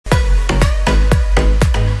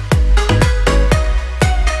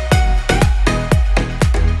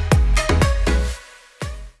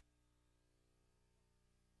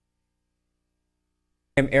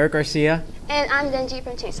I'm Eric Garcia. And I'm Denji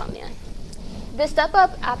from Chainsaw Man. The Step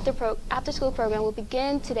Up after school program will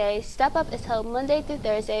begin today. Step Up is held Monday through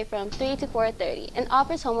Thursday from 3 to 4:30 and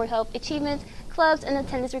offers homework help, achievements, clubs, and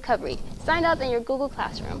attendance recovery. Sign up in your Google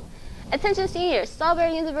Classroom. Attention seniors,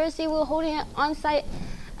 Strawberry University will hold an on-site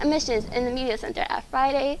admissions in the Media Center at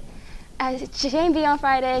JMB on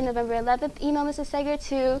Friday, November 11th. Email Mrs. Seger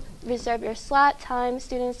to reserve your slot time.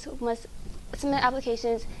 Students must submit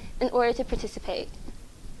applications in order to participate.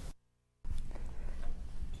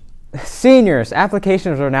 Seniors,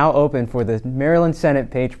 applications are now open for the Maryland Senate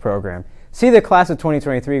Page program. See the Class of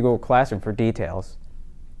 2023 Google Classroom for details.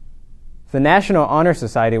 The National Honor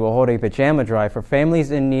Society will hold a pajama drive for families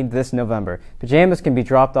in need this November. Pajamas can be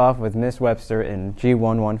dropped off with Miss Webster in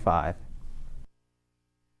G115.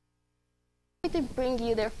 To bring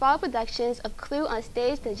you their fall productions of Clue on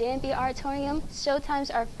stage, the JMB Auditorium. Showtimes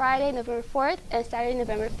are Friday, November 4th and Saturday,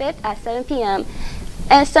 November 5th at 7 p.m.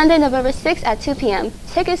 and Sunday, November 6th at 2 p.m.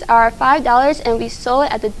 Tickets are $5 and we sold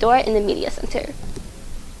at the door in the Media Center.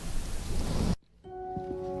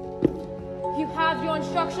 You have your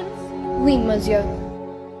instructions? Oui, monsieur.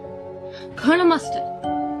 Colonel Mustard.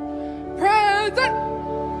 Present!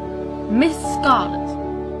 Miss Scarlett.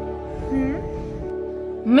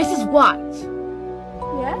 Mrs. White.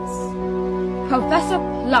 Yes? Professor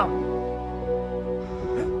Plum.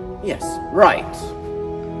 Yes, right.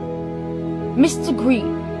 Mr.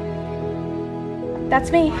 Green.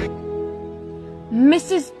 That's me.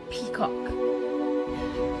 Mrs. Peacock.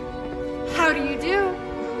 How do you do?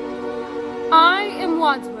 I am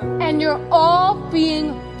Wadsworth, and you're all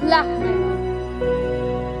being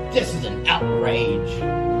blackmailed. This is an outrage.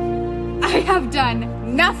 I have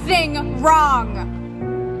done nothing wrong.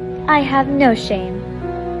 I have no shame.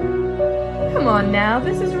 Come on now,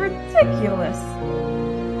 this is ridiculous.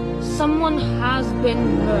 Someone has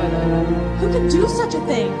been murdered. Who could do such a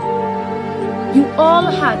thing? You all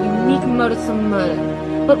had unique motives of murder,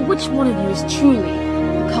 but which one of you is truly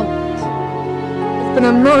the culprit? It's been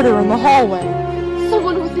a murder in the hallway.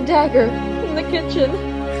 Someone with a dagger in the kitchen.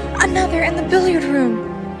 Another in the billiard room.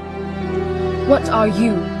 What are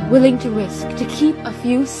you willing to risk to keep a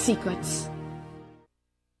few secrets?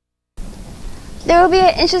 There will be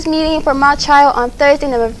an interest meeting for mock trial on Thursday,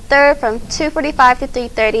 November 3rd from 2:45 to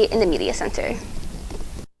 3:30 in the Media Center.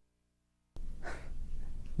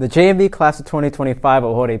 The JMB Class of 2025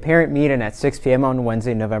 will hold a parent meeting at 6 p.m. on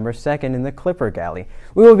Wednesday, November 2nd in the Clipper Galley.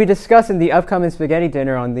 We will be discussing the upcoming spaghetti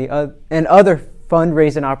dinner and other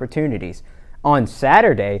fundraising opportunities. On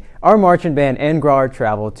Saturday, our marching band and GRAR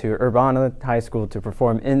travel to Urbana High School to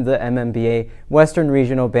perform in the MMBA Western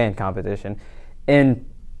Regional Band Competition. In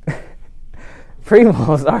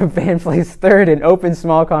Primals, our band placed third in open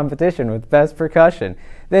small competition with best percussion.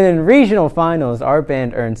 Then in regional finals, our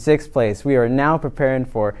band earned 6th place. We are now preparing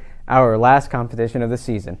for our last competition of the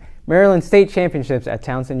season, Maryland State Championships at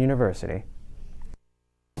Townsend University.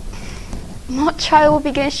 Mock trial will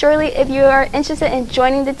begin shortly. If you are interested in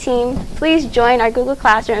joining the team, please join our Google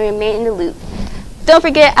Classroom and remain in the loop. Don't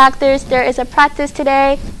forget, actors, there is a practice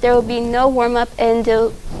today. There will be no warm-up and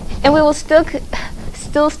we will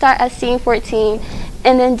still start at scene 14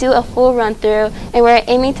 and then do a full run through, and we're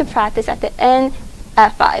aiming to practice at the end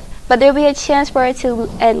at 5. But there will be a chance for it to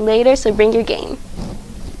end later, so bring your game.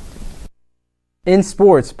 In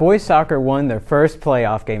sports, boys soccer won their first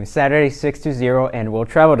playoff game Saturday 6-0 and will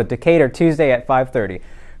travel to Decatur Tuesday at 5:30.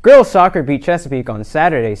 Girls soccer beat Chesapeake on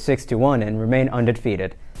Saturday 6-1 and remain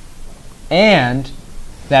undefeated. And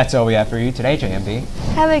that's all we have for you today, JMB.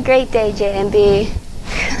 Have a great day, JMB.